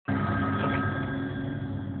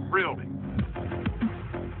Thrill Me.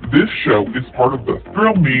 This show is part of the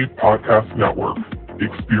Thrill Me Podcast Network.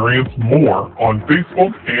 Experience more on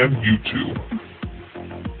Facebook and YouTube.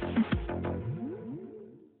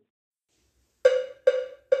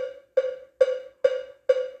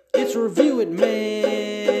 It's Review It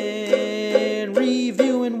Man,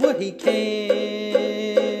 reviewing what he can.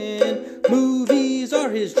 Movies are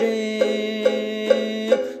his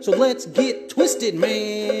jam, so let's get twisted,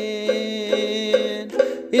 man.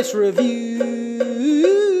 It's Review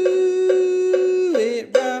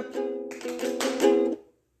It Rob.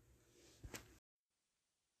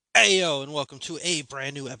 Hey yo, and welcome to a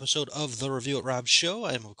brand new episode of the Review It Rob show.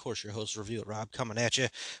 I am, of course, your host, Review It Rob, coming at you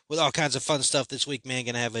with all kinds of fun stuff this week, man.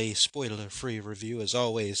 Gonna have a spoiler-free review, as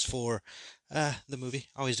always, for the movie.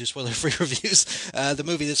 Always do spoiler-free reviews. The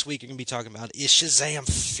movie this week you're gonna be talking about is Shazam!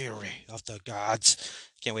 Fury of the Gods.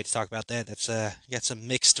 Can't wait to talk about that. That's got some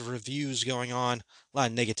mixed reviews going on. A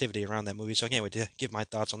lot of negativity around that movie, so I can't wait to give my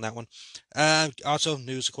thoughts on that one. Also,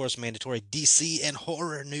 news, of course, mandatory DC and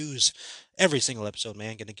horror news. Every single episode,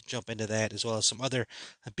 man. Going to jump into that, as well as some other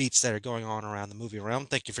beats that are going on around the movie realm.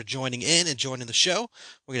 Thank you for joining in and joining the show.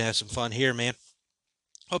 We're going to have some fun here, man.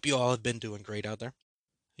 Hope you all have been doing great out there.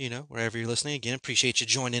 You know, wherever you're listening. Again, appreciate you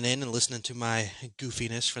joining in and listening to my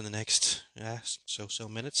goofiness for the next so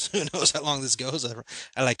minutes. Who knows how long this goes?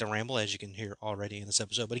 I like to ramble, as you can hear already in this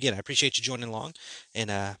episode. But again, I appreciate you joining along and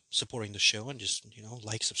supporting the show, and just,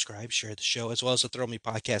 like, subscribe, share the show, as well as the Throw Me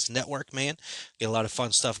Podcast Network, man. Get a lot of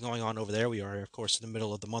fun stuff going on over there. We are, of course, in the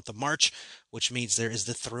middle of the month of March, which means there is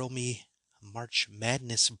the Throw Me March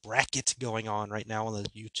Madness bracket going on right now on the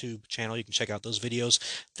YouTube channel. You can check out those videos.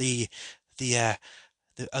 The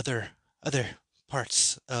other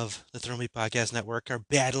parts of the Throw Me Podcast Network are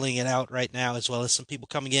battling it out right now, as well as some people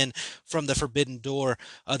coming in from the Forbidden Door,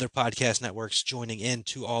 other podcast networks joining in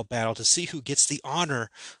to all battle to see who gets the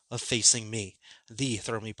honor of facing me, the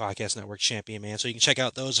Throw Me Podcast Network champion, man. So you can check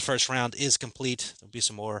out those. The first round is complete. There'll be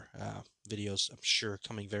some more videos, I'm sure,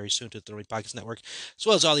 coming very soon to the Throw Me Podcast Network, as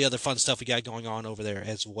well as all the other fun stuff we got going on over there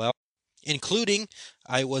as well. Including,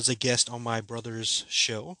 I was a guest on my brother's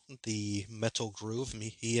show, the Metal Groove.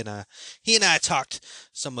 He and I talked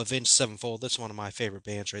some Avenged Sevenfold. That's one of my favorite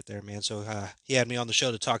bands right there, man. So he had me on the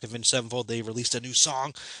show to talk Avenged Sevenfold. They released a new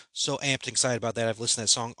song, so amped and excited about that. I've listened to that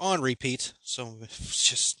song on repeat, so it's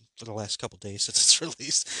just for the last couple days since it's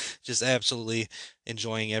released, just absolutely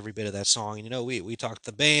enjoying every bit of that song. And we talked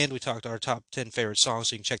the band, we talked our top 10 favorite songs,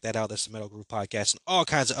 so you can check that out. That's the Metal Groove Podcast, and all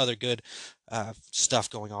kinds of other good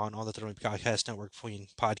stuff going on the Throw Me Podcast Network, between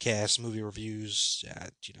podcasts, movie reviews,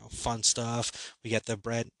 fun stuff. We got the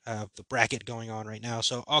bracket going on right now,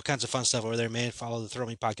 so all kinds of fun stuff over there, man. Follow the Throw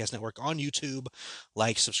Me Podcast Network on YouTube,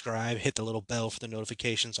 like, subscribe, hit the little bell for the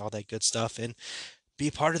notifications, all that good stuff, and be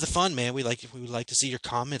a part of the fun, man. We would like to see your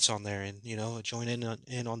comments on there, and join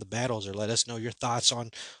in on the battles, or let us know your thoughts on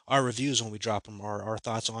our reviews when we drop them, or our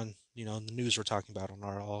thoughts on the news we're talking about on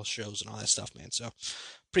our all shows and all that stuff, man. So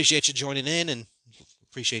appreciate you joining in, and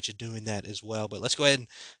appreciate you doing that as well. But let's go ahead and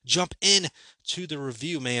jump in to the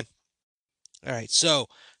review, man. All right, so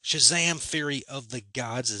Shazam! Fury of the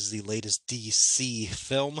Gods is the latest DC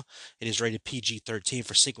film. It is rated PG-13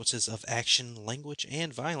 for sequences of action, language,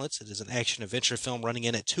 and violence. It is an action-adventure film running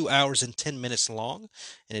in at 2 hours and 10 minutes long,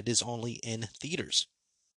 and it is only in theaters.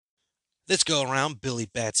 This go-around, Billy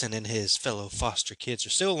Batson and his fellow foster kids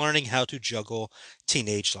are still learning how to juggle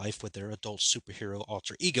teenage life with their adult superhero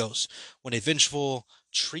alter egos when a vengeful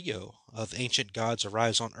trio of ancient gods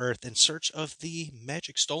arrives on Earth in search of the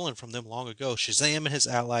magic stolen from them long ago. Shazam and his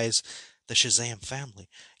allies, the Shazam family,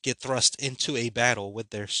 get thrust into a battle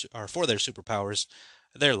for their superpowers,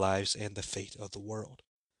 their lives, and the fate of the world.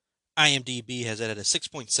 IMDb has it at a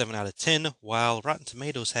 6.7 out of 10, while Rotten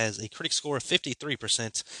Tomatoes has a critic score of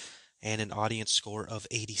 53%. And an audience score of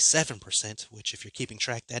 87%, which, if you're keeping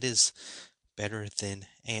track, that is better than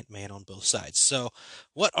Ant-Man on both sides. So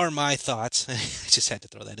what are my thoughts? I just had to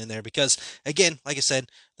throw that in there because, again, like I said,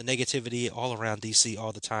 the negativity all around DC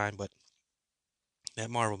all the time, but that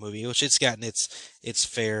Marvel movie, which it's gotten its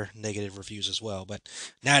fair negative reviews as well, but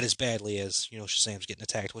not as badly as, Shazam's getting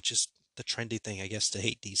attacked, which is the trendy thing, I guess, to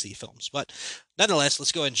hate DC films. But nonetheless,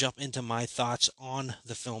 let's go ahead and jump into my thoughts on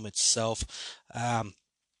the film itself.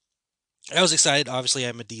 I was excited. Obviously,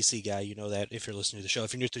 I'm a DC guy. You know that if you're listening to the show.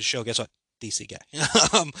 If you're new to the show, guess what? DC guy.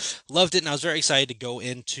 Loved it, and I was very excited to go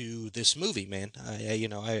into this movie, man.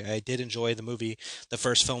 I did enjoy the movie, the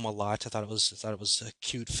first film, a lot. I thought it was a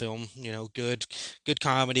cute film. Good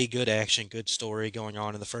comedy, good action, good story going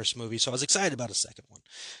on in the first movie. So I was excited about a second one,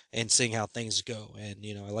 and seeing how things go. And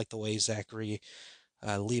I like the way Zachary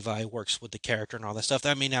Levi works with the character and all that stuff.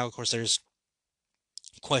 I mean, now of course there's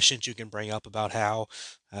questions you can bring up about how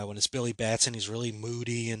when it's Billy Batson, he's really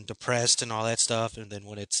moody and depressed and all that stuff, and then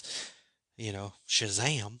when it's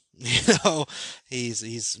Shazam,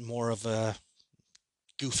 he's more of a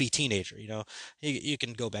goofy teenager. You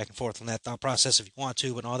can go back and forth on that thought process if you want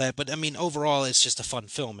to and all that, but I mean overall it's just a fun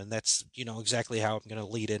film, and that's exactly how I'm going to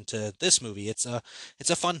lead into this movie. It's a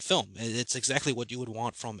fun film. It's exactly what you would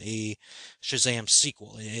want from a Shazam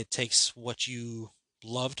sequel. It takes what you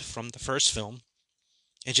loved from the first film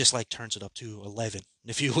and just like turns it up to 11,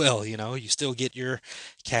 if you will. You still get your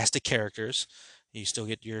cast of characters, you still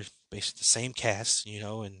get your basically the same cast,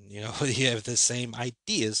 and you have the same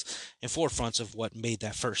ideas and forefronts of what made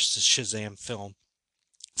that first Shazam film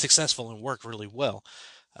successful and work really well.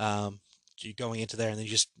 You going into there and then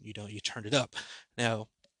you turned it up. Now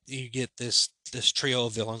you get this trio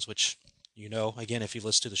of villains, which again, if you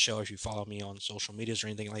listen to the show, if you follow me on social medias or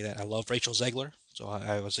anything like that, I love Rachel Zegler. So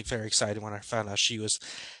I was very excited when I found out she was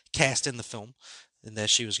cast in the film and that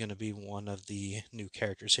she was going to be one of the new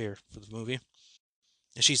characters here for the movie.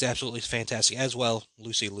 And she's absolutely fantastic as well.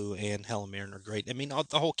 Lucy Liu and Helen Mirren are great. I mean,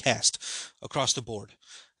 the whole cast across the board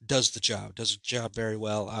does the job very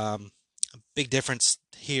well. Big difference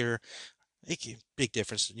here. Big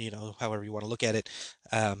difference, however you want to look at it.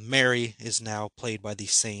 Mary is now played by the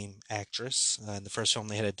same actress. In the first film,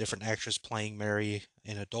 they had a different actress playing Mary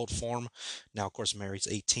in adult form. Now, of course, Mary's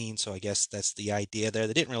 18, so I guess that's the idea there.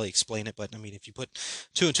 They didn't really explain it, but I mean, if you put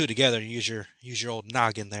two and two together and use your old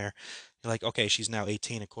noggin there, you're like, okay, she's now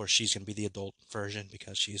 18. Of course, she's going to be the adult version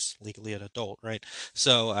because she's legally an adult, right?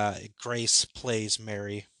 So Grace plays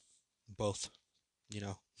Mary, both you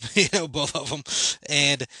know, both of them,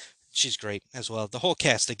 and she's great as well. The whole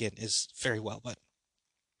cast again is very well, but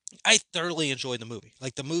I thoroughly enjoyed the movie.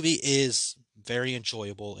 Like the movie is very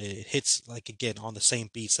enjoyable. It hits like again on the same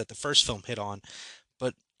beats that the first film hit on,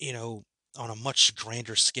 but on a much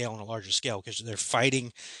grander scale and a larger scale because they're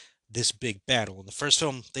fighting this big battle. In the first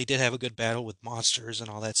film, they did have a good battle with monsters and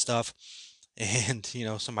all that stuff, and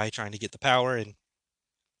somebody trying to get the power. And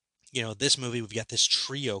this movie, we've got this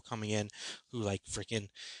trio coming in who like freaking,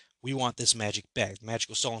 we want this magic back. The magic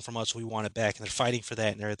was stolen from us. We want it back. And they're fighting for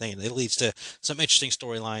that and everything. And it leads to some interesting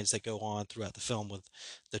storylines that go on throughout the film with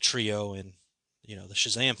the trio and, the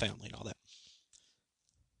Shazam family and all that.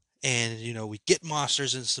 And, we get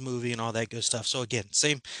monsters into the movie and all that good stuff. So again,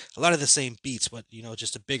 a lot of the same beats, but,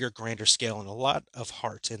 just a bigger, grander scale and a lot of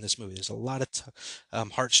heart in this movie. There's a lot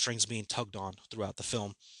of heartstrings being tugged on throughout the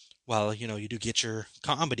film. While, you do get your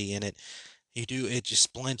comedy in it, it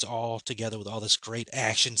just blends all together with all this great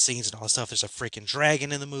action scenes and all this stuff. There's a freaking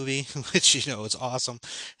dragon in the movie, which, is awesome.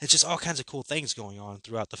 It's just all kinds of cool things going on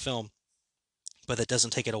throughout the film, but that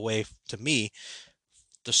doesn't take it away, to me,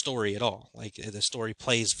 the story at all. Like, the story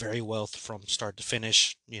plays very well from start to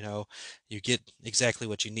finish. You get exactly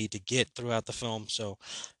what you need to get throughout the film. So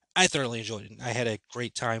I thoroughly enjoyed it. I had a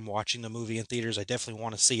great time watching the movie in theaters. I definitely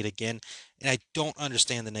want to see it again. And I don't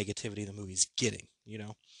understand the negativity the movie's getting.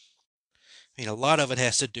 I mean, a lot of it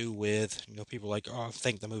has to do with, people like, oh, I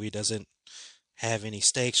think the movie doesn't have any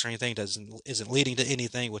stakes or anything, isn't leading to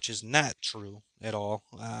anything, which is not true at all.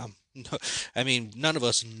 No, I mean, none of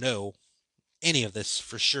us know any of this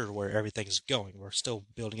for sure where everything's going. We're still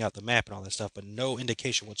building out the map and all that stuff, but no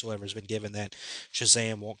indication whatsoever has been given that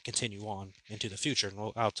Shazam won't continue on into the future.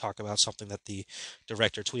 And I'll talk about something that the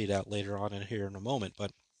director tweeted out later on in here in a moment,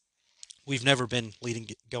 but we've never been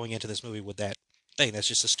going into this movie with that thing. That's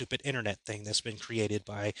just a stupid internet thing that's been created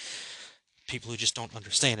by people who just don't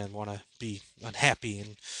understand and want to be unhappy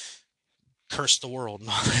and curse the world and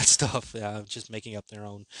all that stuff. Just making up their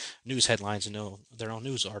own news headlines and their own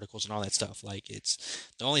news articles and all that stuff. Like, it's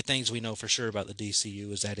the only things we know for sure about the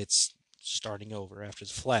DCU is that it's starting over after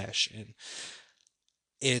the Flash, and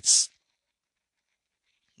it's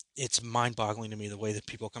mind-boggling to me the way that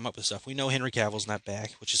people come up with stuff. We know Henry Cavill's not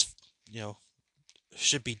back, which is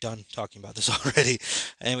should be done talking about this already.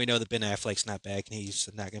 And we know that Ben Affleck's not back and he's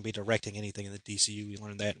not going to be directing anything in the DCU. We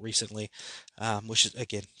learned that recently, which is,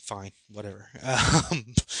 again, fine, whatever.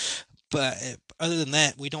 But other than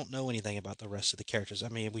that, we don't know anything about the rest of the characters. I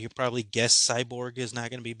mean, we could probably guess Cyborg is not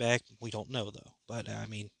going to be back. We don't know, though. But, I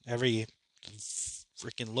mean, every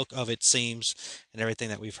freaking look of it seems, and everything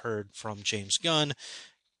that we've heard from James Gunn,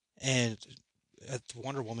 and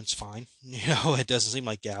Wonder Woman's fine. It doesn't seem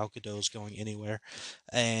like Gal Gadot's going anywhere.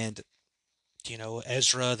 And,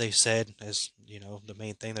 Ezra, they said, as, the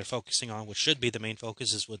main thing they're focusing on, which should be the main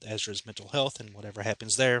focus, is with Ezra's mental health, and whatever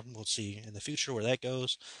happens there, we'll see in the future where that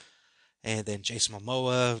goes. And then Jason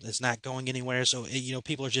Momoa is not going anywhere. So,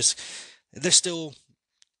 people are they're still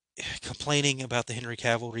complaining about the Henry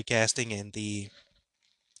Cavill recasting and the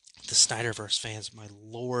Snyderverse fans, my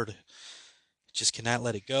lord, just cannot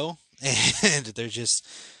let it go, and they're just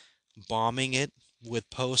bombing it with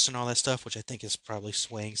posts and all that stuff, which I think is probably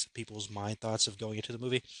swaying some people's mind thoughts of going into the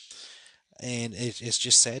movie. And it's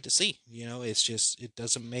just sad to see. It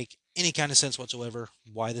doesn't make any kind of sense whatsoever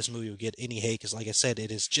why this movie would get any hate. Because, like I said,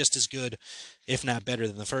 it is just as good, if not better,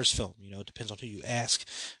 than the first film. It depends on who you ask,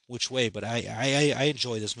 which way. But I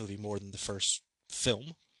enjoy this movie more than the first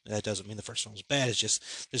film. That doesn't mean the first film was bad. It's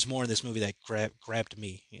just there's more in this movie that grabbed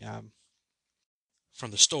me. From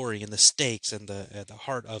the story and the stakes and the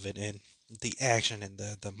heart of it and the action and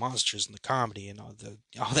the monsters and the comedy and all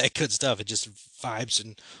that good stuff. It just vibes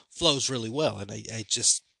and flows really well, and I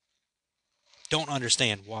just don't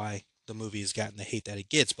understand why the movie has gotten the hate that it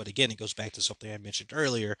gets. But again, it goes back to something I mentioned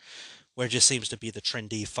earlier, where it just seems to be the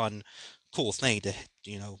trendy, fun, cool thing to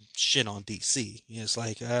shit on DC. It's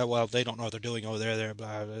like, well, they don't know what they're doing over there.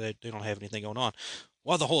 They don't have anything going on.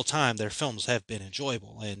 Well, the whole time their films have been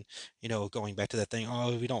enjoyable, and going back to that thing,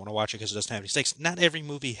 oh, we don't want to watch it because it doesn't have any stakes. Not every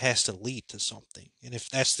movie has to lead to something, and if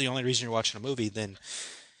that's the only reason you're watching a movie, then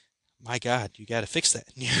my God, you got to fix that.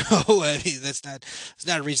 I mean, it's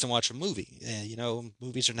not a reason to watch a movie.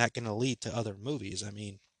 Movies are not going to lead to other movies. I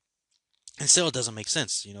mean, and still, it doesn't make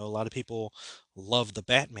sense. A lot of people love the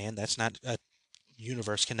Batman. That's not a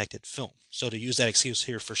universe connected film. So to use that excuse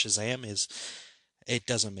here for Shazam it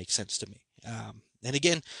doesn't make sense to me. And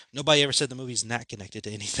again, nobody ever said the movie's not connected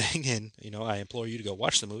to anything. And, I implore you to go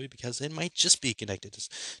watch the movie because it might just be connected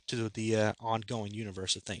to the ongoing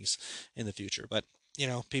universe of things in the future. But,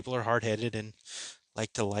 people are hard headed and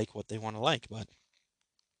like what they want to like. But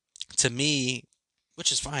to me,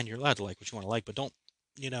 which is fine, you're allowed to like what you want to like, but don't,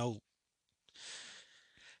 I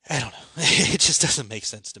don't know. It just doesn't make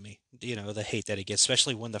sense to me. The hate that it gets,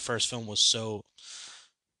 especially when the first film was so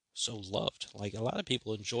loved. Like a lot of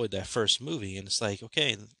people enjoyed that first movie, and it's like,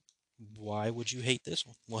 okay, why would you hate this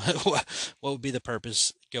one? What would be the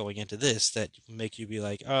purpose going into this that make you be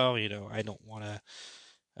like, oh, I don't want to,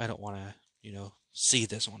 see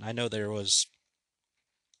this one. I know there was,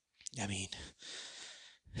 I mean,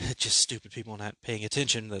 just stupid people not paying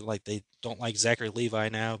attention that they don't like Zachary Levi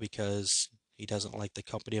now because he doesn't like the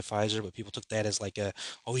company of Pfizer, but people took that as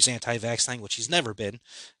he's anti-vax thing, which he's never been.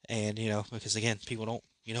 And, because again, people don't,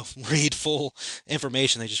 read full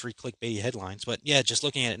information. They just read clickbaity headlines. But yeah, just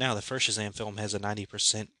looking at it now, the first Shazam film has a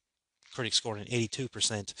 90% critic score and an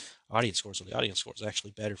 82% audience score. So the audience score is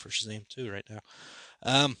actually better for Shazam 2 right now.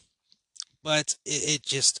 But it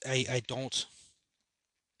just, I don't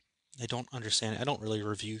understand it. I don't really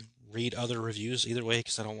read other reviews either way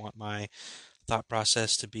because I don't want my thought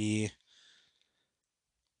process to be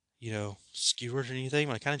skewered or anything,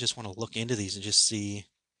 but I kind of just want to look into these and just see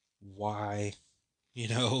why,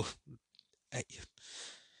 it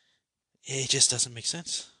just doesn't make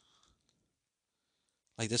sense.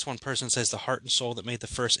 Like this one person says the heart and soul that made the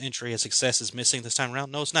first entry a success is missing this time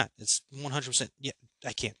around. No, it's not. It's 100%. Yeah,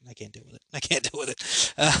 I can't deal with it. I can't deal with it.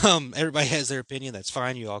 Everybody has their opinion. That's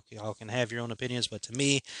fine. You all can have your own opinions. But to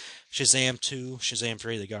me, Shazam 2, Shazam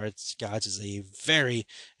 3, The Gods is a very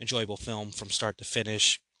enjoyable film from start to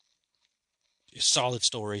finish. Solid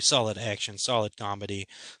story, solid action, solid comedy,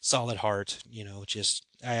 solid heart.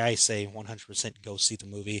 I say 100% go see the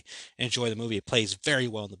movie, enjoy the movie. It plays very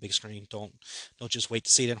well on the big screen. Don't just wait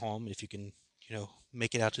to see it at home. If you can,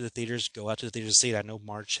 make it out to the theaters, go out to the theaters to see it. I know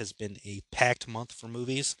March has been a packed month for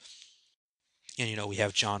movies, and we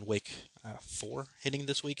have John Wick 4 hitting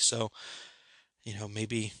this week, so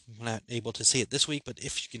maybe we're not able to see it this week, but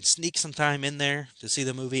if you can sneak some time in there to see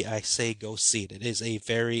the movie, I say go see it. It is a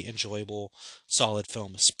very enjoyable, solid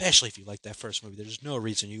film, especially if you like that first movie. There's no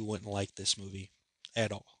reason you wouldn't like this movie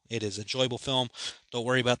at all. It is an enjoyable film. Don't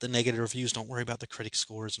worry about the negative reviews. Don't worry about the critic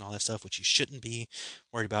scores and all that stuff, which you shouldn't be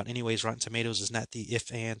worried about. Anyways, Rotten Tomatoes is not the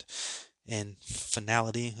if and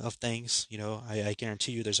finality of things. I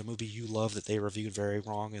guarantee you there's a movie you love that they reviewed very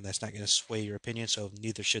wrong, and that's not going to sway your opinion, so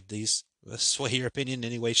neither should these sway your opinion in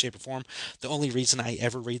any way, shape, or form. The only reason I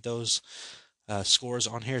ever read those scores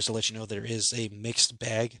on here is to let you know there is a mixed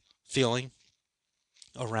bag feeling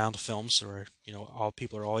around films, or all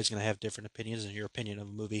people are always going to have different opinions, and your opinion of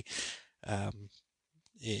a movie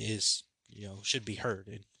is should be heard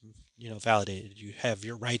and validated. You have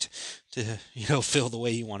your right to feel the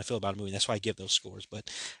way you want to feel about a movie. That's why I give those scores.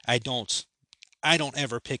 But I don't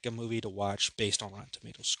ever pick a movie to watch based on Rotten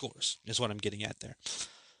Tomatoes scores, is what I'm getting at there.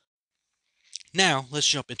 Now, let's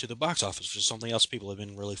jump into the box office, which is something else people have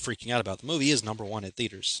been really freaking out about. The movie is #1 at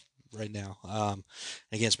theaters right now.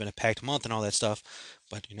 Again, it's been a packed month and all that stuff,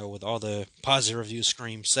 but with all the positive reviews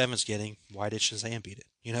Scream 7's getting, why did Shazam beat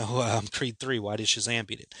it? Creed 3, why did Shazam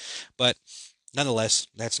beat it? But Nonetheless,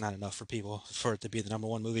 that's not enough for people for it to be the number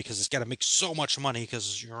one movie because it's got to make so much money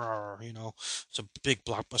because it's a big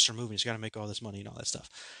blockbuster movie. It's got to make all this money and all that stuff.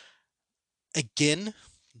 Again,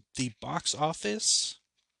 the box office,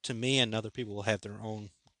 to me, and other people will have their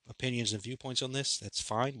own opinions and viewpoints on this. That's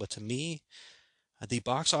fine, but to me, the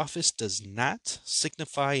box office does not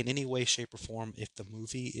signify in any way, shape, or form if the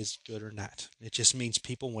movie is good or not. It just means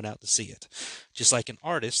people went out to see it. Just like an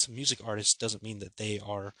artist, a music artist, doesn't mean that they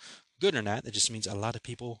are good or not. It just means a lot of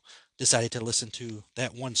people decided to listen to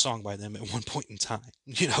that one song by them at one point in time,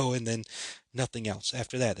 and then nothing else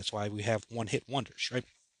after that. That's why we have one hit wonders, right?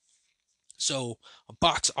 So a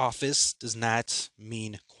box office does not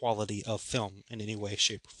mean quality of film in any way,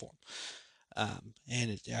 shape, or form.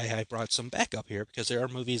 I brought some back up here because there are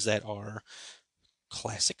movies that are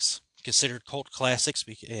classics, considered cult classics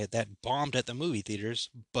that bombed at the movie theaters,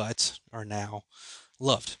 but are now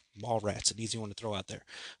loved. Mallrats, an easy one to throw out there.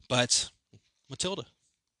 But Matilda,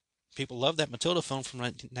 people love that Matilda film from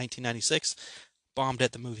 1996. Bombed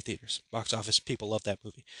at the movie theaters. Box office, people love that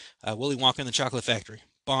movie. Willy Wonka and the Chocolate Factory.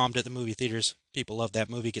 Bombed at the movie theaters. People love that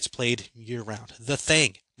movie. Gets played year round. The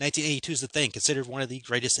Thing. 1982's The Thing. Considered one of the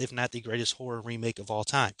greatest, if not the greatest, horror remake of all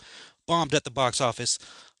time. Bombed at the box office.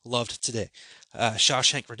 Loved today.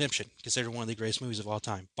 Shawshank Redemption. Considered one of the greatest movies of all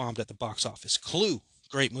time. Bombed at the box office. Clue.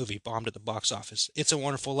 Great movie. Bombed at the box office. It's a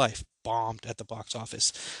Wonderful Life. Bombed at the box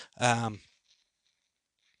office. How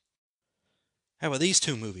about these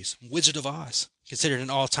two movies? Wizard of Oz, considered an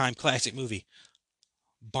all-time classic movie,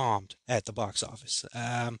 bombed at the box office.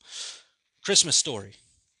 Christmas Story,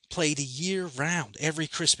 played year-round, every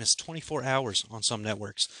Christmas, 24 hours on some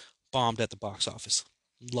networks, bombed at the box office.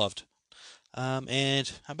 Loved.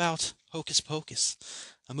 And how about Hocus Pocus,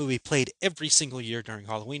 a movie played every single year during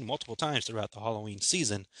Halloween, multiple times throughout the Halloween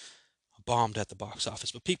season, bombed at the box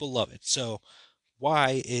office, but people love it. So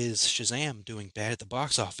why is Shazam doing bad at the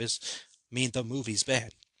box office mean the movie's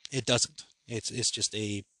bad? It doesn't. It's just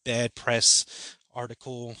a bad press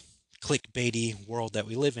article, clickbaity world that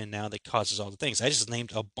we live in now that causes all the things. I just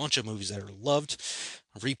named a bunch of movies that are loved,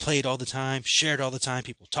 replayed all the time, shared all the time,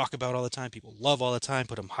 people talk about all the time, people love all the time,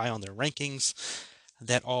 put them high on their rankings,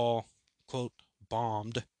 that all, quote,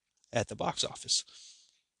 bombed at the box office.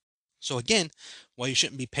 So again, while you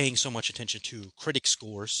shouldn't be paying so much attention to critic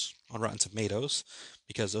scores on Rotten Tomatoes,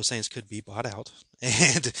 because those things could be bought out,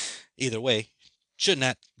 and either way, should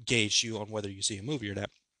not gauge you on whether you see a movie or not.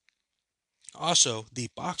 Also, the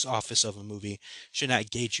box office of a movie should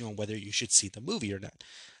not gauge you on whether you should see the movie or not.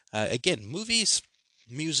 Again, movies,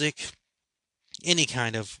 music, any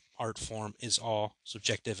kind of art form is all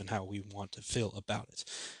subjective in how we want to feel about it.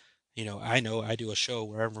 I know I do a show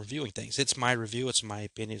where I'm reviewing things. It's my review, it's my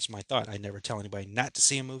opinion, it's my thought. I never tell anybody not to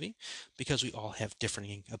see a movie because we all have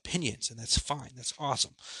differing opinions, and that's fine. That's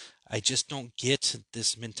awesome. I just don't get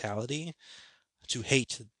this mentality to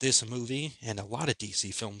hate this movie and a lot of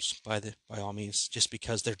DC films by all means just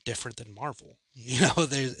because they're different than Marvel.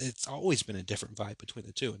 It's always been a different vibe between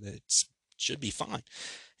the two, and it should be fine.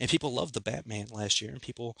 And people loved the Batman last year, and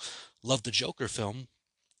people loved the Joker film.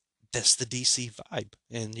 That's the DC vibe.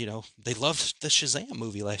 And, they loved the Shazam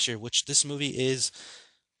movie last year, which this movie is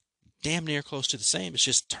damn near close to the same. It's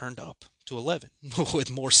just turned up to 11 with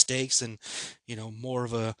more stakes and, more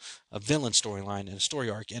of a villain storyline and a story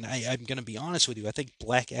arc. And I'm going to be honest with you. I think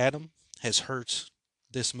Black Adam has hurt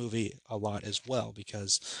this movie a lot as well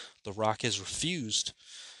because The Rock has refused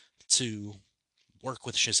to work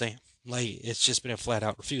with Shazam. Like, it's just been a flat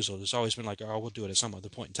out refusal. There's always been like, oh, we'll do it at some other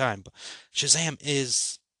point in time. But Shazam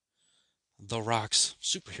is The Rock's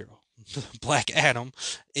superhero. Black Adam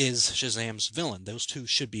is Shazam's villain. Those two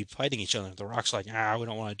should be fighting each other. The Rock's like, we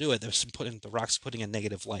don't want to do it. The Rock's putting a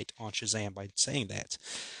negative light on Shazam by saying that.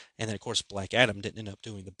 And then, of course, Black Adam didn't end up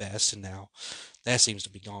doing the best, and now that seems to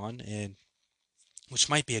be gone, and which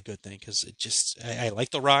might be a good thing because I like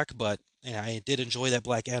The Rock, but I did enjoy that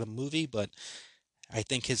Black Adam movie, but I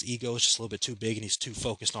think his ego is just a little bit too big and he's too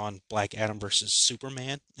focused on Black Adam versus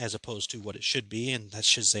Superman as opposed to what it should be, and that's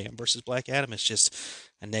Shazam versus Black Adam. It's just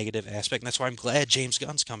a negative aspect. And that's why I'm glad James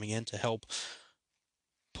Gunn's coming in to help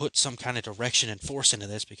put some kind of direction and force into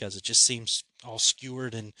this because it just seems all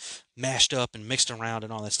skewered and mashed up and mixed around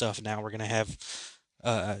and all that stuff. And now we're going to have,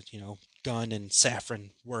 Gunn and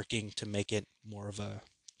Safran working to make it more of a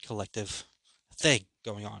collective thing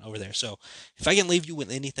going on over there. So if I can leave you with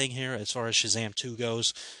anything here as far as Shazam 2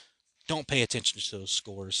 goes, don't pay attention to those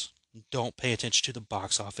scores. Don't pay attention to the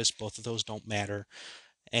box office. Both of those don't matter.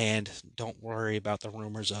 And don't worry about the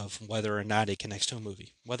rumors of whether or not it connects to a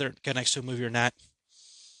movie. Whether it connects to a movie or not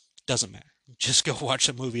doesn't matter. Just go watch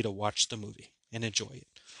a movie to watch the movie and enjoy it.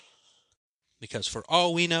 because for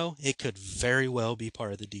all we know, it could very well be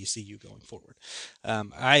part of the DCU going forward.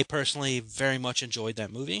 I personally very much enjoyed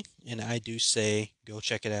that movie, and I do say go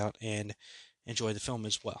check it out and enjoy the film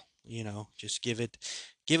as well. Just give it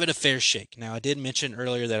a fair shake. Now, I did mention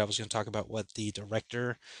earlier that I was going to talk about what the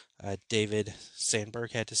director, David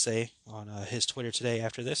Sandberg, had to say on his Twitter today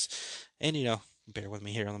after this, and bear with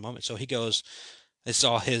me here in a moment. So he goes. I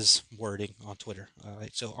saw his wording on Twitter. All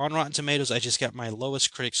right, so on Rotten Tomatoes, I just got my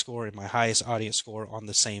lowest critic score and my highest audience score on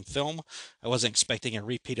the same film. I wasn't expecting a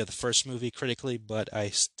repeat of the first movie critically, but I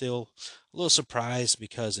still a little surprised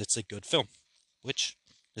because it's a good film. Which,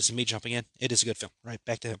 this is me jumping in. It is a good film. Right,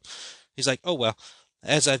 back to him. He's like, oh well.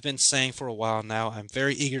 As I've been saying for a while now, I'm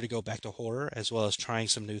very eager to go back to horror as well as trying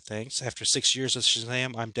some new things. After 6 years of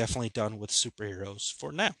Shazam, I'm definitely done with superheroes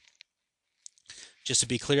for now. Just to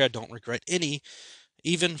be clear, I don't regret any,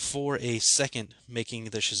 even for a second, making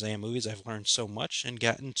the Shazam movies. I've learned so much and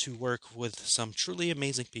gotten to work with some truly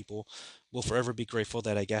amazing people. Will forever be grateful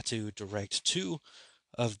that I got to direct 2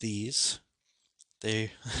 of these.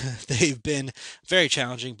 They've been very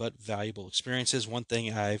challenging but valuable experiences. One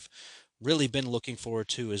thing I've really been looking forward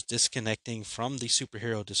to is disconnecting from the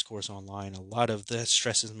superhero discourse online. A lot of this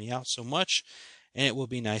stresses me out so much, and it will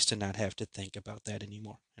be nice to not have to think about that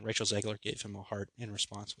anymore. And Rachel Zegler gave him a heart in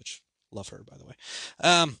response, which love her, by the way.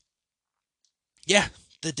 Yeah,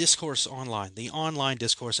 the discourse online, the online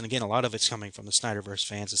discourse, and again, a lot of it's coming from the Snyderverse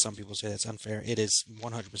fans, and some people say that's unfair. It is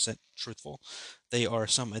 100% truthful. They are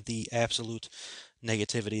some of the absolute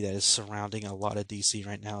negativity that is surrounding a lot of DC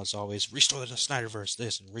right now. Is always restore the Snyderverse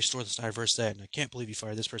this and restore the Snyderverse that, and I can't believe you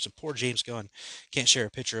fired this person. Poor James Gunn can't share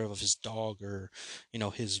a picture of his dog or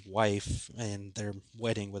his wife and their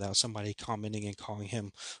wedding without somebody commenting and calling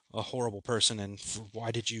him a horrible person. And why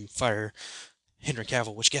did you fire Henry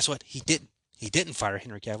Cavill? Which, guess what, he didn't. He didn't fire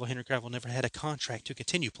Henry Cavill. Henry Cavill never had a contract to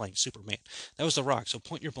continue playing Superman. That was The Rock, so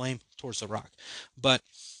point your blame towards The Rock. But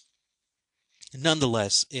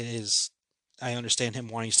nonetheless, I understand him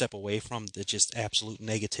wanting to step away from the just absolute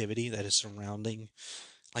negativity that is surrounding.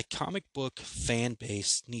 Like, comic book fan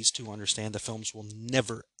base needs to understand the films will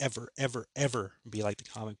never, ever, ever, ever be like the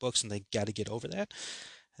comic books, and they got to get over that.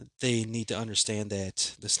 They need to understand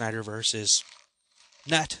that the Snyderverse is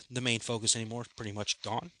not the main focus anymore. It's pretty much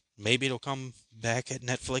gone. Maybe it'll come back at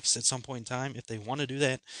Netflix at some point in time. If they want to do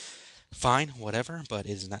that, fine, whatever. But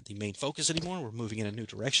it is not the main focus anymore. We're moving in a new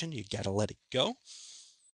direction. You got to let it go.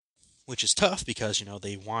 Which is tough because,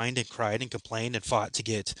 they whined and cried and complained and fought to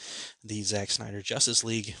get the Zack Snyder Justice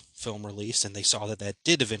League film released. And they saw that that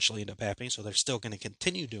did eventually end up happening. So they're still going to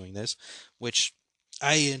continue doing this, which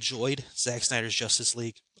I enjoyed Zack Snyder's Justice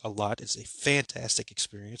League a lot. It's a fantastic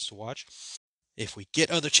experience to watch. If we get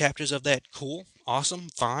other chapters of that, cool, awesome,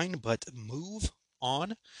 fine, but move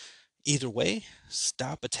on. Either way,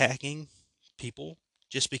 stop attacking people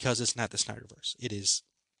just because it's not the Snyderverse. It is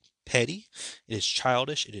petty, it is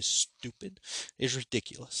childish, it is stupid, it is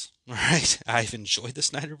ridiculous. All right, I've enjoyed the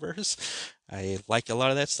Snyderverse. I like a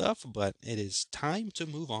lot of that stuff, but it is time to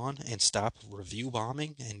move on and stop review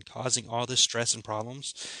bombing and causing all this stress and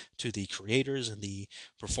problems to the creators and the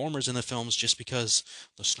performers in the films just because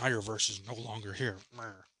the Snyderverse is no longer here.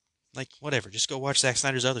 Like, whatever, just go watch Zack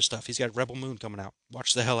Snyder's other stuff. He's got Rebel Moon coming out.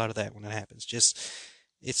 Watch the hell out of that when it happens. Just,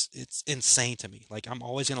 it's insane to me. Like, I'm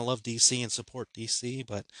always gonna love DC and support DC,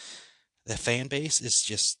 but the fan base is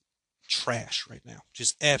just trash right now.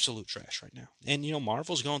 Just absolute trash right now. And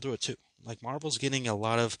Marvel's going through it too. Like, Marvel's getting a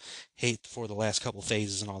lot of hate for the last couple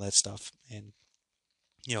phases and all that stuff. And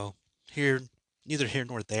here, neither here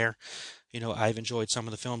nor there. I've enjoyed some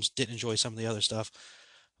of the films, didn't enjoy some of the other stuff,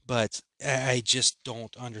 but I just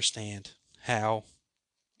don't understand how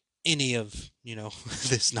any of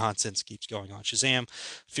this nonsense keeps going on. Shazam: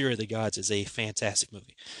 Fury of the Gods is a fantastic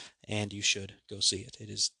movie, and you should go see it. It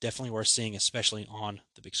is definitely worth seeing, especially on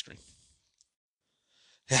the big screen.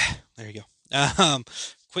 There you go.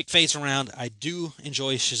 Quick phase around. I do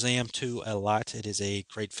enjoy Shazam 2 a lot. It is a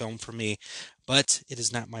great film for me, but it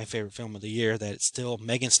is not my favorite film of the year.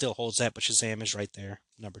 Megan still holds that, but Shazam is right there,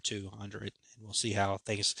 number 2 under it. And we'll see how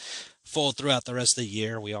things fold throughout the rest of the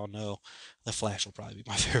year. We all know The Flash will probably be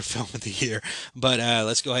my favorite film of the year. But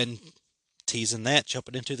let's go ahead and teasing that,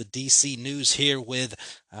 jumping into the DC news here with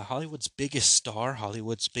Hollywood's biggest star,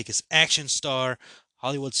 Hollywood's biggest action star,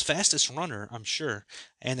 Hollywood's fastest runner, I'm sure,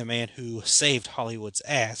 and the man who saved Hollywood's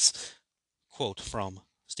ass. Quote from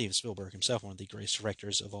Steven Spielberg himself, one of the greatest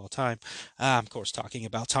directors of all time. Of course, talking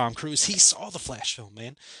about Tom Cruise. He saw the Flash film,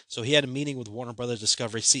 man. So he had a meeting with Warner Brothers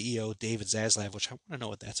Discovery CEO David Zaslav, which I want to know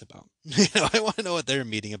what that's about. I want to know what they're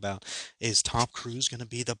meeting about. Is Tom Cruise going to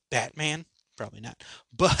be the Batman? Probably not.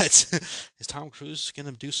 But is Tom Cruise going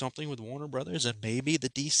to do something with Warner Brothers and maybe the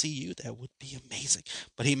DCU? That would be amazing.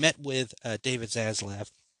 But he met with David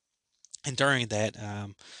Zaslav, and during that,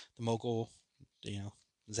 the mogul, you know,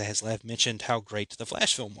 Zaslav mentioned how great the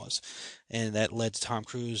Flash film was, and that led to Tom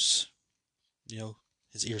Cruise, you know,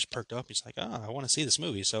 his ears perked up. He's like, "Oh, I want to see this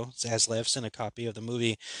movie." So Zaslav sent a copy of the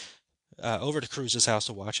movie over to Cruise's house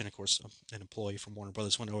to watch, and of course, an employee from Warner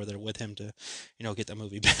Brothers went over there with him to, get that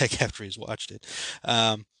movie back after he's watched it.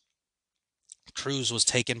 Um, Cruise was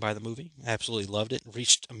taken by the movie, absolutely loved it,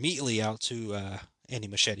 reached immediately out to Andy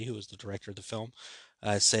Muschietti, who was the director of the film,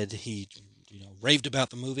 said he, raved about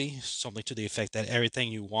the movie, something to the effect that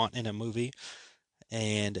everything you want in a movie,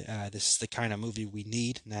 and this is the kind of movie we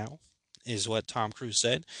need now, is what Tom Cruise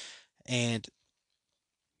said, and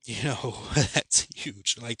that's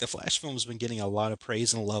huge. Like, the Flash film's been getting a lot of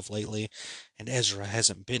praise and love lately, and Ezra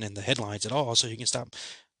hasn't been in the headlines at all, so you can stop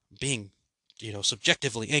being,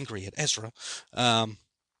 subjectively angry at Ezra. Yeah,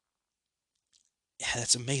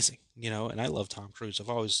 that's amazing, and I love Tom Cruise. I've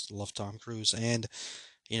always loved Tom Cruise. And,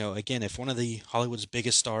 again, if one of the Hollywood's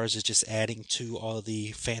biggest stars is just adding to all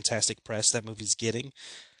the fantastic press that movie's getting,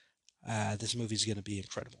 this movie's going to be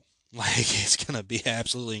incredible. Like, it's going to be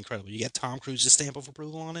absolutely incredible. You got Tom Cruise's stamp of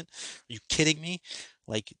approval on it? Are you kidding me?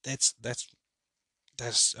 Like, that's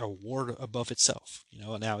a award above itself.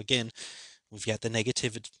 Now, again, we've got the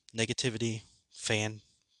negativity fan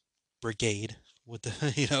brigade with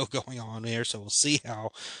the going on there, so we'll see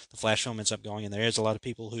how the Flash film ends up going. And there is a lot of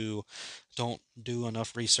people who don't do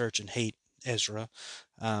enough research and hate Ezra,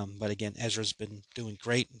 but again, Ezra's been doing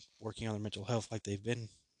great, working on their mental health like they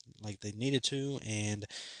needed to, and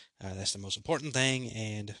that's the most important thing.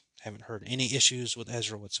 And haven't heard any issues with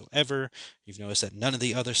Ezra whatsoever. You've noticed that none of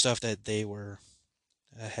the other stuff that they were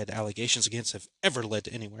had allegations against have ever led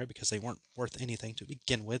to anywhere, because they weren't worth anything to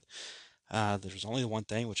begin with. There's only one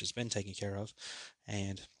thing, which has been taken care of,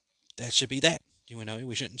 and that should be that.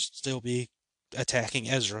 We shouldn't still be attacking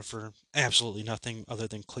Ezra for absolutely nothing other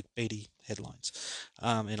than clickbaity headlines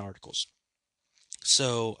and articles.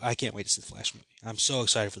 So I can't wait to see the Flash movie. I'm so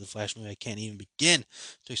excited for the Flash movie. I can't even begin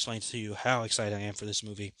to explain to you how excited I am for this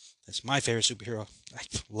movie. It's my favorite superhero. I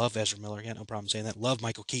love Ezra Miller. I got no problem saying that. Love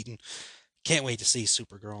Michael Keaton. Can't wait to see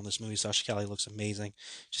Supergirl in this movie. Sasha Calle looks amazing.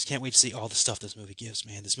 Just can't wait to see all the stuff this movie gives,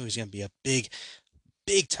 man. This movie's going to be a big,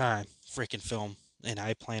 big time freaking film. And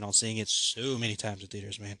I plan on seeing it so many times in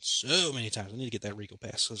theaters, man. So many times. I need to get that Regal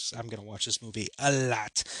Pass, because I'm going to watch this movie a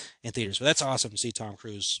lot in theaters. But that's awesome to see Tom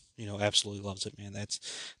Cruise, absolutely loves it, man.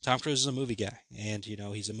 Tom Cruise is a movie guy, and,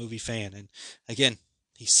 he's a movie fan. And again,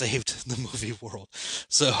 he saved the movie world.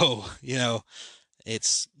 So,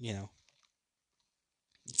 it's,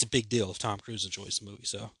 it's a big deal if Tom Cruise enjoys the movie,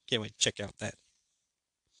 so can't wait to check out that.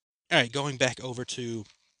 All right, going back over to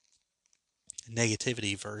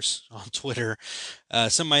negativity verse on Twitter,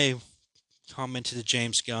 somebody commented to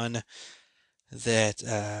James Gunn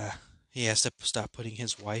that he has to stop putting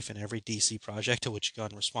his wife in every DC project, to which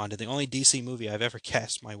Gunn responded, "The only DC movie I've ever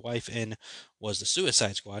cast my wife in was The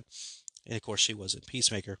Suicide Squad," and of course she was in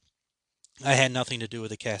Peacemaker. "I had nothing to do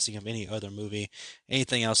with the casting of any other movie.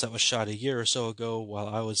 Anything else that was shot a year or so ago while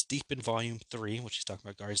I was deep in Volume 3, which he's talking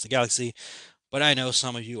about Guardians of the Galaxy, but I know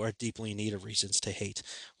some of you are deeply in need of reasons to hate,"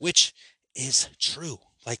 which is true.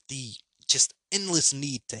 Like, the just endless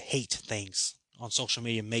need to hate things on social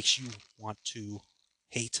media makes you want to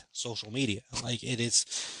hate social media. Like, it is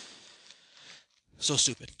so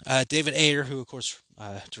stupid. David Ayer, who of course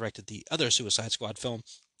directed the other Suicide Squad film,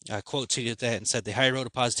 quote tweeted that and said, "The high road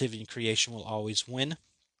of positivity and creation will always win."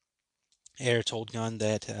 Ayer told Gunn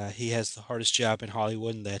that he has the hardest job in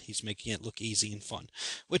Hollywood and that he's making it look easy and fun,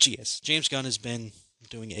 which he is. James Gunn has been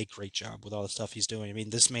doing a great job with all the stuff he's doing. I mean,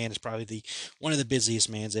 this man is probably one of the busiest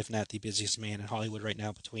mans, if not the busiest man in Hollywood right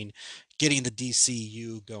now, between getting the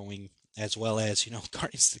DCU going, as well as,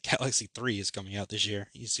 Guardians of the Galaxy 3 is coming out this year.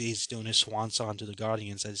 He's doing his swan song to the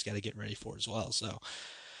Guardians that he's got to get ready for as well. So,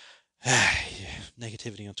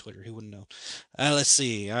 negativity on Twitter, who wouldn't know? Let's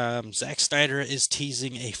see. Zack Snyder is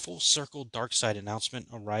teasing a full circle Darkseid announcement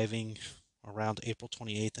arriving around April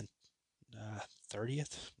 28th and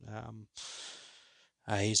 30th.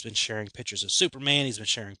 He's been sharing pictures of Superman. He's been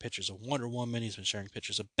sharing pictures of Wonder Woman. He's been sharing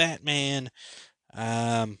pictures of Batman.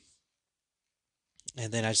 And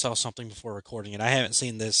then I saw something before recording, and I haven't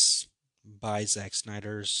seen this by Zack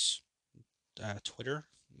Snyder's Twitter.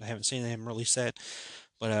 I haven't seen him release that.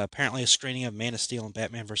 But apparently a screening of Man of Steel and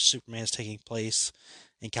Batman vs. Superman is taking place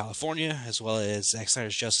in California, as well as Zack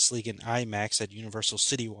Snyder's Justice League in IMAX at Universal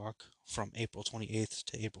City Walk from April 28th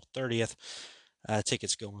to April 30th.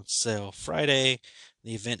 Tickets go on sale Friday.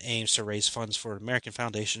 The event aims to raise funds for the American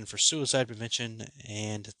Foundation for Suicide Prevention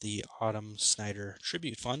and the Autumn Snyder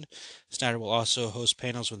Tribute Fund. Snyder will also host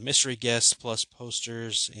panels with mystery guests, plus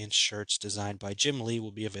posters and shirts designed by Jim Lee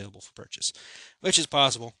will be available for purchase, which is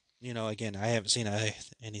possible. Again, I haven't seen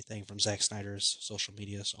anything from Zack Snyder's social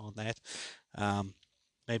medias on that.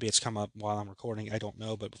 Maybe it's come up while I'm recording. I don't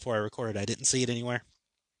know, but before I recorded, I didn't see it anywhere.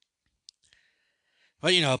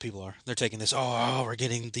 But you know how people are. They're taking this. Oh, we're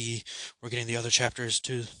getting the other chapters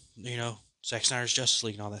to Zack Snyder's Justice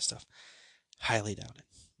League and all that stuff. Highly doubt it.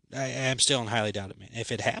 I am still in highly doubt it, man.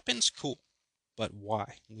 If it happens, cool. But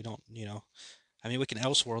why? We don't. I mean, we can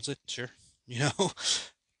Elseworlds it, sure. We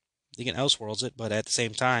can Elseworlds it, but at the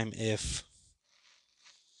same time, if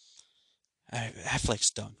Affleck's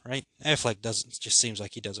done, right? Affleck just seems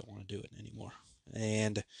like he doesn't want to do it anymore,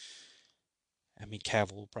 and I mean,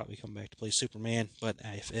 Cavill will probably come back to play Superman, but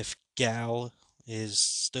if Gal is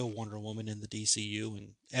still Wonder Woman in the DCU,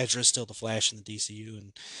 and Ezra's still the Flash in the DCU,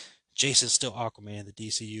 and Jason's still Aquaman in the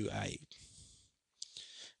DCU,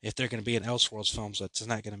 if they're going to be in Elseworlds films, that's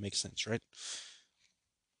not going to make sense, right?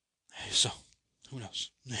 So, who knows?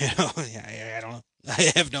 I don't know.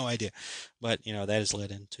 I have no idea. But, that has led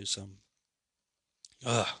into some,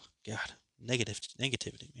 God,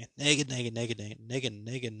 negativity, man.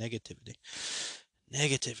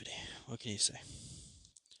 Negativity. What can you say?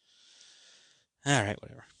 All right,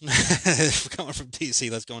 whatever. Coming from DC,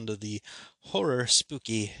 let's go into the horror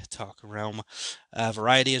spooky talk realm.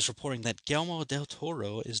 Variety is reporting that Guillermo del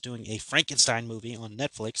Toro is doing a Frankenstein movie on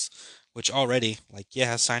Netflix, which already,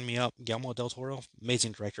 sign me up. Guillermo del Toro,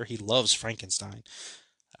 amazing director. He loves Frankenstein.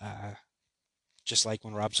 Just like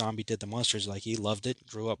when Rob Zombie did The Monsters, he loved it,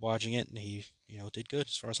 grew up watching it, and he, did good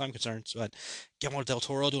as far as I'm concerned. But Guillermo del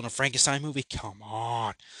Toro doing a Frankenstein movie? Come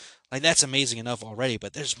on. That's amazing enough already,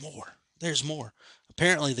 but there's more. There's more.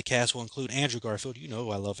 Apparently, the cast will include Andrew Garfield. You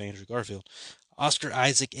know I love Andrew Garfield. Oscar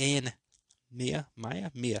Isaac and Mia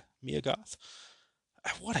Goth.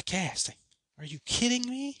 What a casting. Are you kidding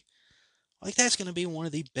me? That's going to be one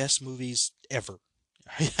of the best movies ever.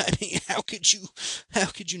 I mean, how could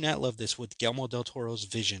you not love this with Guillermo del Toro's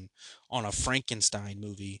vision on a Frankenstein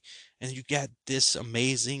movie, and you got this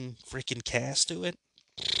amazing freaking cast to it?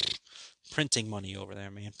 Printing money over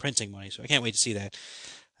there, man. Printing money. So I can't wait to see that.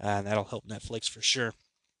 That'll help Netflix for sure.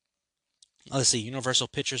 Let's see. Universal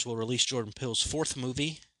Pictures will release Jordan Peele's fourth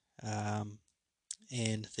movie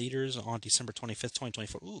in theaters on December 25th,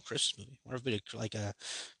 2024. Ooh, Christmas movie. What if it like a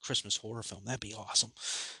Christmas horror film? That'd be awesome.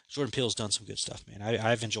 Jordan Peele's done some good stuff, man.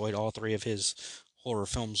 I've enjoyed all three of his horror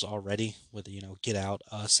films already with, Get Out,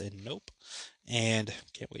 Us, and Nope. And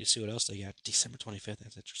can't wait to see what else they got. December 25th.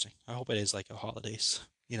 That's interesting. I hope it is like a holidays,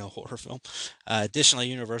 horror film. Additionally,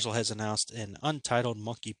 Universal has announced an untitled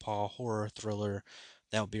Monkey Paw horror thriller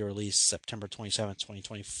that will be released September 27th,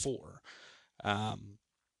 2024.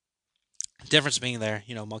 Difference being there,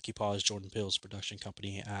 Monkey Paw is Jordan Peele's production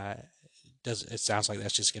company. It sounds like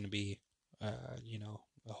that's just going to be,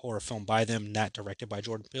 a horror film by them, not directed by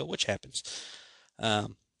Jordan Peele, which happens. I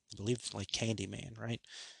believe like Candyman, right?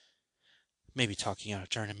 Maybe talking out of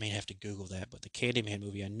turn. I may have to Google that, but the Candyman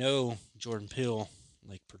movie, I know Jordan Peele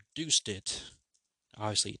produced it.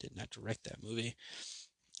 Obviously, he did not direct that movie.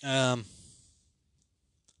 That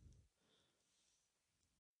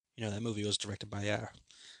movie was directed by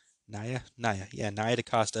Naya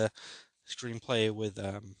DaCosta. Screenplay with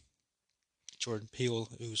Jordan Peele,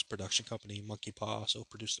 whose production company Monkey Paw also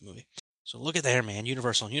produced the movie. So look at there, man.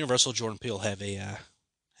 Universal, Jordan Peele have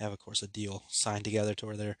of course a deal signed together to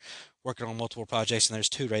where they're working on multiple projects, and there's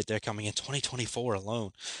two right there coming in 2024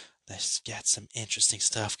 alone. That's got some interesting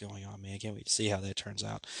stuff going on, man. Can't wait to see how that turns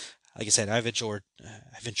out. Like I said, I've enjoyed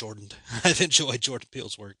Jordan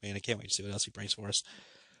Peele's work, man. I can't wait to see what else he brings for us.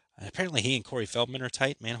 Apparently, he and Corey Feldman are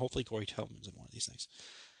tight, man. Hopefully, Corey Feldman's in one of these things.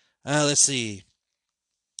 Let's see.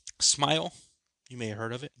 Smile. You may have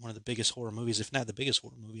heard of it. One of the biggest horror movies, if not the biggest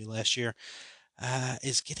horror movie last year,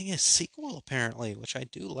 is getting a sequel, apparently, which I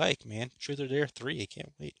do like, man. Truth or Dare 3. I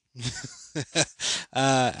can't wait.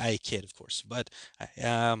 I kid, of course. But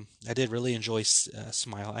I did really enjoy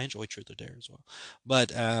Smile. I enjoy Truth or Dare as well. But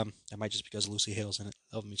that might just because Lucy Hale's in it.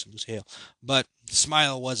 Love me some Lucy Hale. But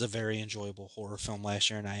Smile was a very enjoyable horror film last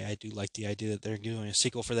year, and I do like the idea that they're doing a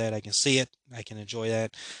sequel for that. I can see it. I can enjoy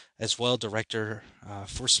that as well. Director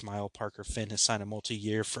for Smile, Parker Finn, has signed a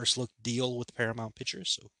multi-year first look deal with Paramount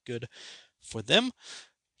Pictures, so good for them.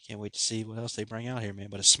 Can't wait to see what else they bring out here, man.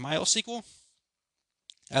 But a Smile sequel,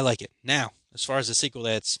 I like it. Now, as far as the sequel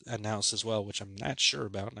that's announced as well, which I'm not sure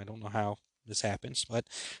about, and I don't know how this happens, but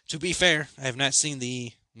to be fair, I have not seen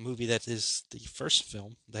the movie that is the first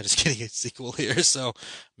film that is getting a sequel here. So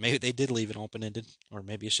maybe they did leave it open-ended, or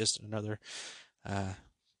maybe it's just another uh,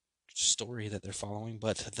 story that they're following.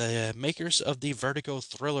 But the makers of the Vertigo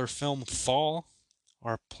thriller film Fall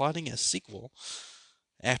are plotting a sequel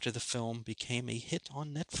after the film became a hit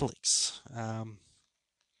on Netflix.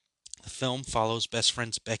 The film follows best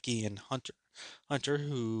friends Becky and Hunter,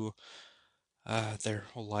 who their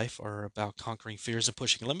whole life are about conquering fears and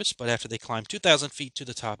pushing limits, but after they climb 2,000 feet to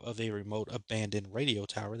the top of a remote abandoned radio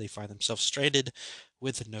tower, they find themselves stranded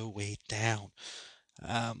with no way down.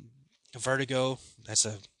 Um, Vertigo, that's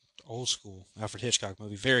a old school Alfred Hitchcock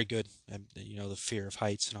movie, very good. And, the fear of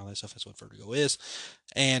heights and all that stuff. That's what Vertigo is.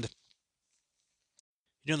 And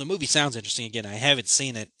the movie sounds interesting. Again, I haven't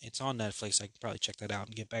seen it. It's on Netflix. I can probably check that out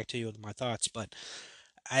and get back to you with my thoughts. But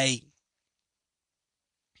I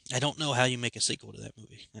I don't know how you make a sequel to that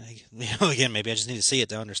movie. Again, maybe I just need to see it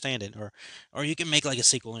to understand it, or you can make like a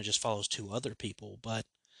sequel and it just follows two other people. But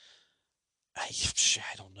I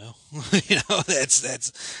don't know.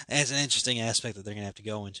 That's an interesting aspect that they're gonna have to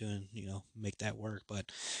go into and make that work.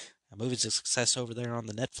 But the movie's a success over there on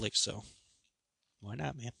the Netflix, so why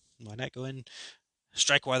not, man? Why not go ahead and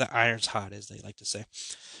strike while the iron's hot, as they like to say.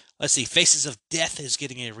 Let's see. Faces of Death is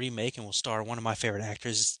getting a remake and will star one of my favorite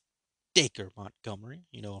actors, Dacre Montgomery,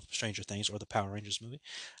 Stranger Things or the Power Rangers movie,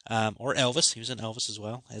 or Elvis. He was in Elvis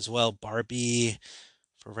as well. Barbie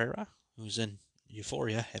Ferreira, who's in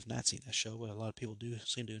Euphoria. Have not seen that show, but a lot of people do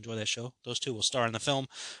seem to enjoy that show. Those two will star in the film.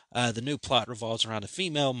 The new plot revolves around a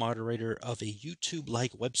female moderator of a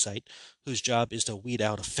YouTube-like website whose job is to weed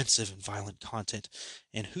out offensive and violent content,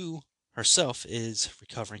 and who herself is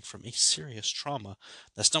recovering from a serious trauma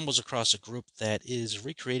that stumbles across a group that is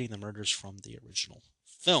recreating the murders from the original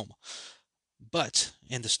film. But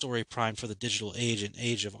in the story primed for the digital age and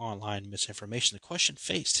age of online misinformation, the question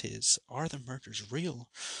faced is, are the murders real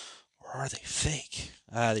or are they fake?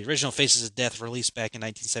 The original Faces of Death, released back in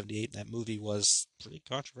 1978, that movie was pretty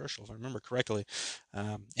controversial, if I remember correctly.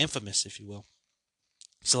 Infamous, if you will.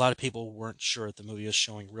 So a lot of people weren't sure if the movie was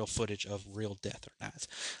showing real footage of real death or not.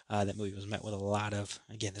 That movie was met with a lot of,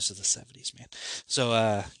 again, this is the 70s, man.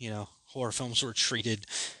 So, horror films were treated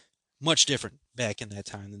much different back in that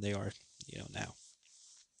time than they are, now.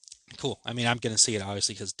 Cool. I mean, I'm going to see it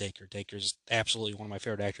obviously because Dacre's absolutely one of my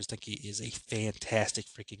favorite actors. I think he is a fantastic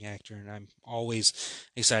freaking actor, and I'm always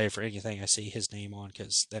excited for anything I see his name on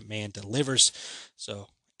because that man delivers. So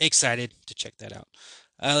excited to check that out.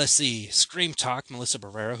 Let's see. Scream Talk, Melissa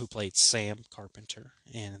Barrera, who played Sam Carpenter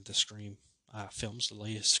in the Scream films, the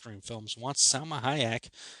latest Scream films, wants Salma Hayek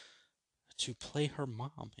to play her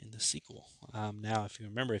mom in the sequel. Now, if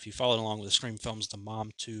you followed along with the Scream films, the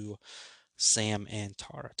mom to Sam and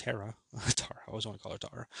Tara, Tara, I always want to call her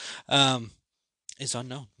Tara, is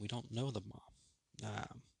unknown. We don't know the mom.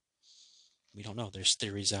 We don't know. There's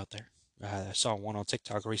theories out there. I saw one on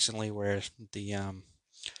TikTok recently where the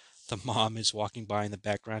mom is walking by in the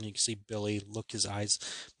background. You can see Billy move his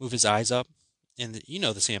eyes up, and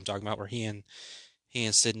the scene I'm talking about where he and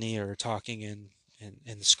Sydney are talking in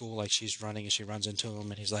the school, like she's running and she runs into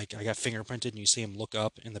him and he's like, I got fingerprinted, and you see him look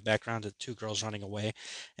up in the background at two girls running away,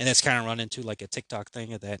 and that's kind of run into like a TikTok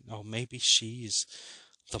thing of that, oh, maybe she's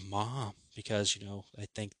the mom, because I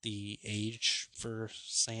think the age for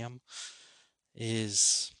Sam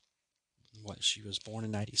is she was born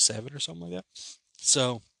in 97 or something like that.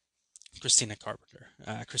 So Christina Carpenter.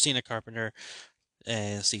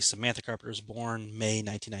 See, Samantha Carpenter was born May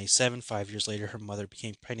 1997. 5 years later, her mother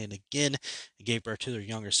became pregnant again and gave birth to their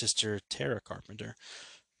younger sister, Tara Carpenter.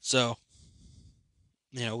 So,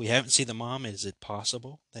 we haven't seen the mom. Is it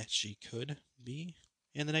possible that she could be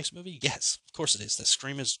in the next movie? Yes, of course it is. The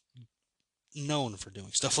Scream is known for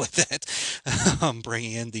doing stuff like that.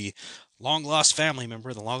 Bringing in the long-lost family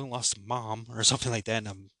member, the long-lost mom, or something like that, and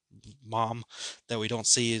a mom that we don't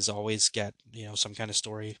see is always got, some kind of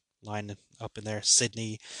story line up in there.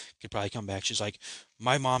 Sydney could probably come back. She's like,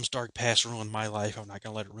 my mom's dark past ruined my life. I'm not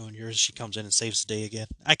going to let it ruin yours. She comes in and saves the day again.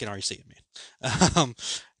 I can already see it, man.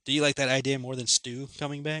 Do you like that idea more than Stu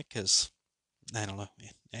coming back? Because, I don't know,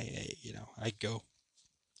 man.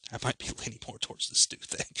 I might be leaning more towards the Stu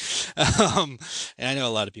thing. And I know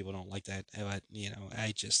a lot of people don't like that, but,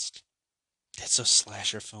 it's a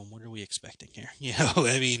slasher film. What are we expecting here?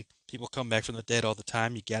 I mean, people come back from the dead all the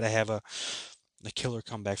time. You gotta have a killer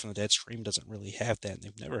come back from the dead. Scream doesn't really have that, and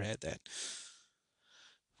they've never had that.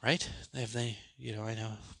 Right? I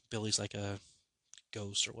know Billy's like a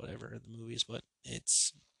ghost or whatever in the movies, but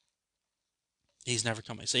he's never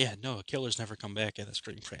come back. So yeah, no, a killer's never come back in the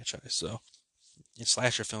Scream franchise. So in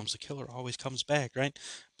slasher films, the killer always comes back, right? I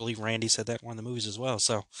believe Randy said that in one of the movies as well.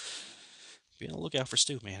 So be on the lookout for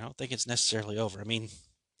Stu, man. I don't think it's necessarily over. I mean,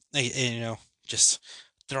 just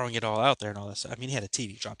throwing it all out there and all that stuff. I mean, he had a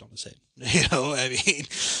TV dropped on his head. I mean,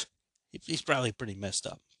 he's probably pretty messed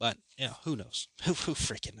up. But who knows? Who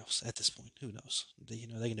freaking knows at this point? Who knows? They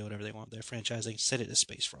can do whatever they want with their franchise. They can send it to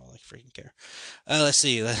space for all I freaking care. Let's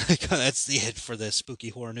see. That's the it for the spooky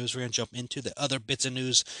horror news. We're gonna jump into the other bits of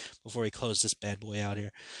news before we close this bad boy out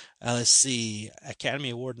here. Let's see. Academy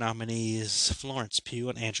Award nominees Florence Pugh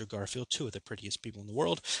and Andrew Garfield, two of the prettiest people in the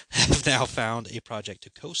world, have now found a project to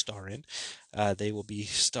co-star in. They will be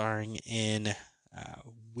starring in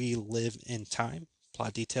We Live in Time.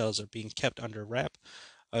 Plot details are being kept under wrap,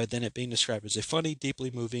 other than it being described as a funny, deeply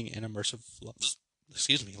moving, and immersive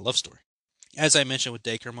love story. As I mentioned with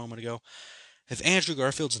Dacre a moment ago, if Andrew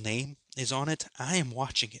Garfield's name is on it, I am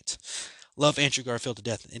watching it. Love Andrew Garfield to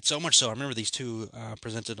death, and so much so, I remember these two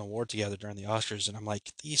presented an award together during the Oscars, and I'm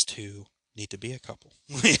like, these two need to be a couple.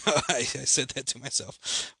 I said that to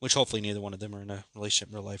myself, which hopefully neither one of them are in a relationship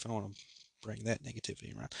in real life. I don't want to bring that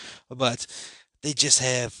negativity around, but they just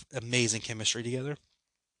have amazing chemistry together.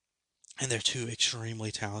 And they're two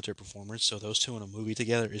extremely talented performers, so those two in a movie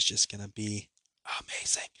together is just going to be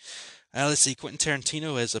amazing. Let's see, Quentin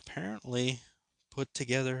Tarantino has apparently put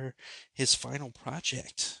together his final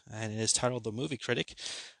project, and it is titled The Movie Critic.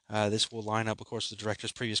 This will line up, of course, with the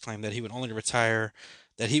director's previous claim that he would retire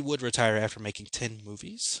after making 10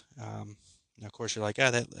 movies. Now, of course, you're like,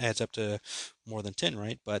 that adds up to more than 10,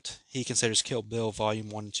 right? But he considers Kill Bill Volume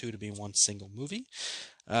 1 and 2 to be one single movie.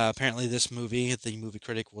 Apparently, this movie, The Movie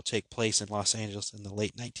Critic, will take place in Los Angeles in the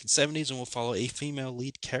late 1970s and will follow a female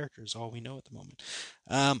lead character, is all we know at the moment.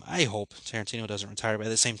 I hope Tarantino doesn't retire, but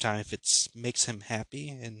at the same time, if it makes him happy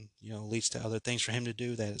and leads to other things for him to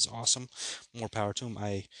do, that is awesome. More power to him.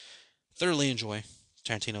 I thoroughly enjoy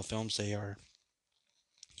Tarantino films. They are,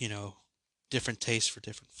 different tastes for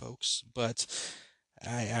different folks, but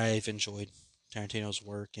I've enjoyed Tarantino's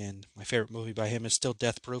work, and my favorite movie by him is still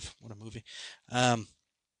Death Proof. What a movie!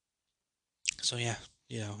 So yeah,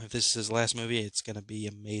 if this is his last movie, it's gonna be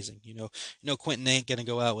amazing. Quentin ain't gonna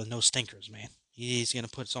go out with no stinkers, man. He's gonna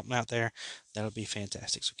put something out there that'll be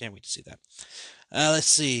fantastic. So can't wait to see that. Let's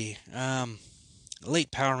see.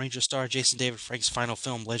 Late Power Ranger star Jason David Frank's final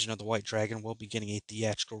film, Legend of the White Dragon, will be getting a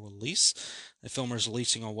theatrical release. The film is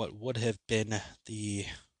releasing on what would have been the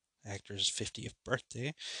actor's 50th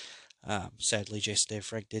birthday. Sadly, Jason David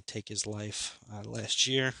Frank did take his life last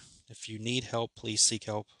year. If you need help, please seek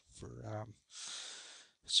help. For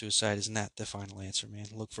suicide is not the final answer, man.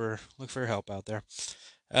 Look for help out there.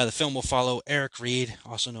 The film will follow Eric Reed,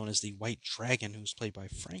 also known as the White Dragon, who's played by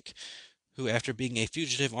Frank, who, after being a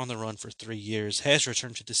fugitive on the run for 3 years, has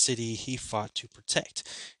returned to the city he fought to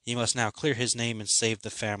protect. He must now clear his name and save the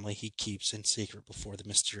family he keeps in secret before the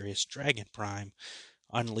mysterious Dragon Prime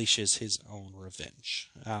unleashes his own revenge.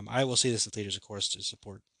 I will see this in theaters, of course, to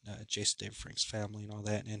support Jason David Frank's family and all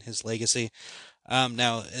that, and his legacy.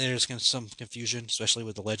 Now, there's some confusion, especially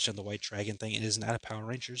with the Legend of the White Dragon thing. It is not a Power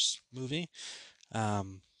Rangers movie.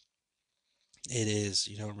 It is,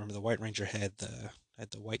 remember the White Ranger had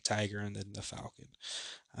the White Tiger and then the Falcon.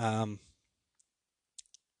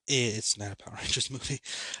 It's not a Power Rangers movie.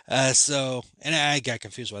 And I got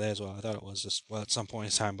confused by that as well. I thought it was just, at some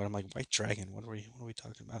point in time, but I'm like, White Dragon, what are we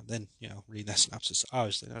talking about? Then, reading that synopsis,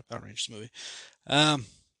 obviously not a Power Rangers movie.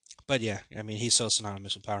 But yeah, I mean, he's so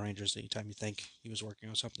synonymous with Power Rangers. Anytime you think he was working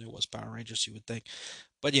on something that was Power Rangers, you would think.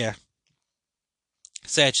 But yeah,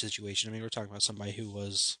 sad situation. I mean, we're talking about somebody who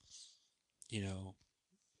was,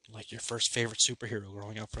 like your first favorite superhero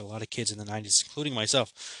growing up for a lot of kids in the 90s, including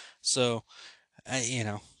myself. So,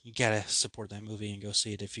 you gotta support that movie and go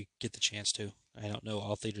see it if you get the chance to. I don't know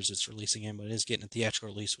all theaters it's releasing in, but it is getting a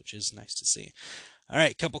theatrical release, which is nice to see. All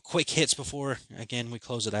right, a couple quick hits before, again, we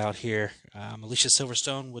close it out here. Alicia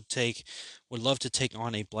Silverstone would love to take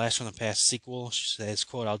on a Blast from the Past sequel. She says,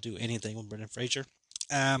 quote, "I'll do anything with Brendan Fraser."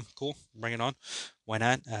 Cool, bring it on. Why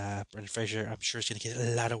not? Brendan Fraser, I'm sure, is going to get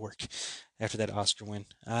a lot of work after that Oscar win.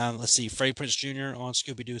 Let's see. Freddie Prinze Jr. on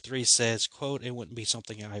Scooby-Doo 3 says, quote, "It wouldn't be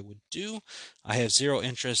something I would do. I have zero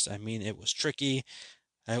interest. I mean, it was tricky.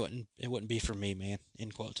 It wouldn't be for me, man,"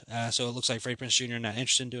 end quote. So it looks like Freddie Prinze Jr. not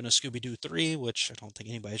interested in doing a Scooby-Doo 3, which I don't think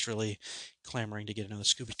anybody's really clamoring to get another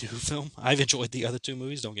Scooby-Doo film. I've enjoyed the other two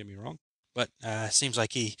movies, don't get me wrong. But seems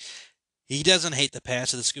like he doesn't hate the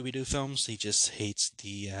past of the Scooby-Doo films. He just hates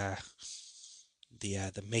the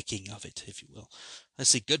making of it, if you will.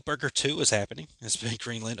 Let's see. Good Burger 2 is happening. It's been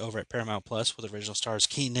greenlit over at Paramount Plus with original stars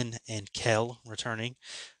Keenan and Kel returning.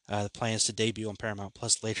 The plan is to debut on Paramount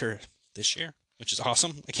Plus later this year, which is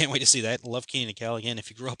awesome. I can't wait to see that. Love Keenan and Kel. Again, if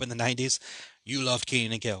you grew up in the 90s, you loved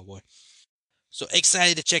Keenan and Kel, boy. So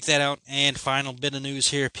excited to check that out. And final bit of news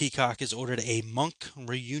here, Peacock has ordered a Monk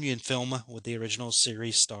reunion film with the original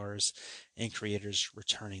series stars and creators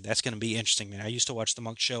returning. That's going to be interesting, man. I used to watch the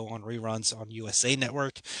Monk show on reruns on USA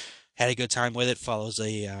Network. Had a good time with it. Follows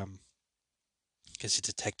a, because he's a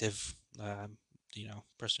detective,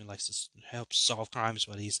 person who likes to help solve crimes,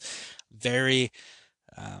 but he's very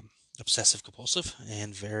obsessive compulsive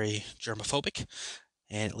and very germophobic,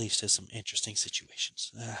 and it leads to some interesting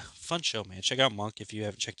situations. Fun show, man. Check out Monk if you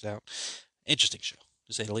haven't checked it out. Interesting show,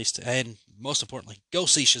 to say the least. And most importantly, go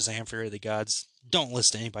see Shazam, Fury of the Gods. Don't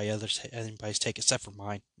listen to anybody's take except for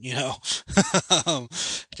mine,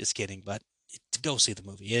 Just kidding, but go see the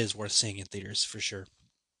movie. It is worth seeing in theaters for sure.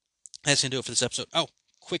 That's going to do it for this episode. Oh,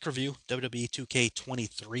 quick review. WWE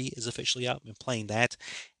 2K23 is officially out. I've been playing that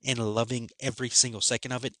and loving every single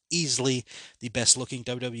second of it. Easily the best looking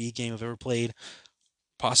WWE game I've ever played.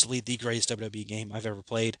 Possibly the greatest WWE game I've ever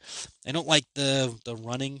played. I don't like the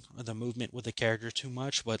running or the movement with the character too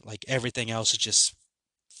much, but like everything else is just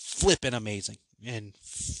flipping amazing and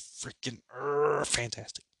freaking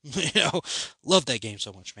fantastic. Love that game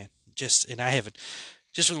so much, man. And I haven't,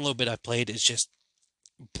 just from the little bit I've played, it's just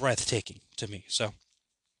breathtaking to me. So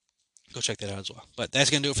go check that out as well. But that's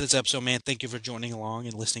going to do it for this episode, man. Thank you for joining along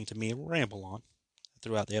and listening to me ramble on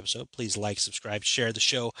throughout the episode. Please like, subscribe, share the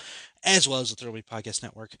show, as well as the Throw Me Podcast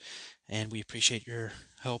Network. And we appreciate your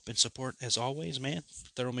help and support as always, man.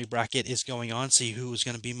 Throw Me bracket is going on. See who is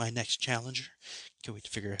going to be my next challenger. Can't wait to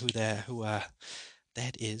figure out who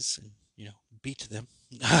that is, and beat them.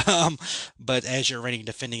 But as your reigning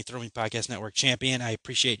defending Throw Me Podcast Network champion, I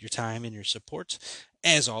appreciate your time and your support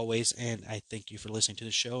as always, and I thank you for listening to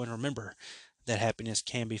the show. And remember that happiness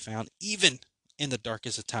can be found even in the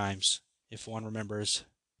darkest of times if one remembers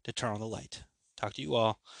to turn on the light. Talk to you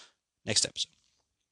all next episode.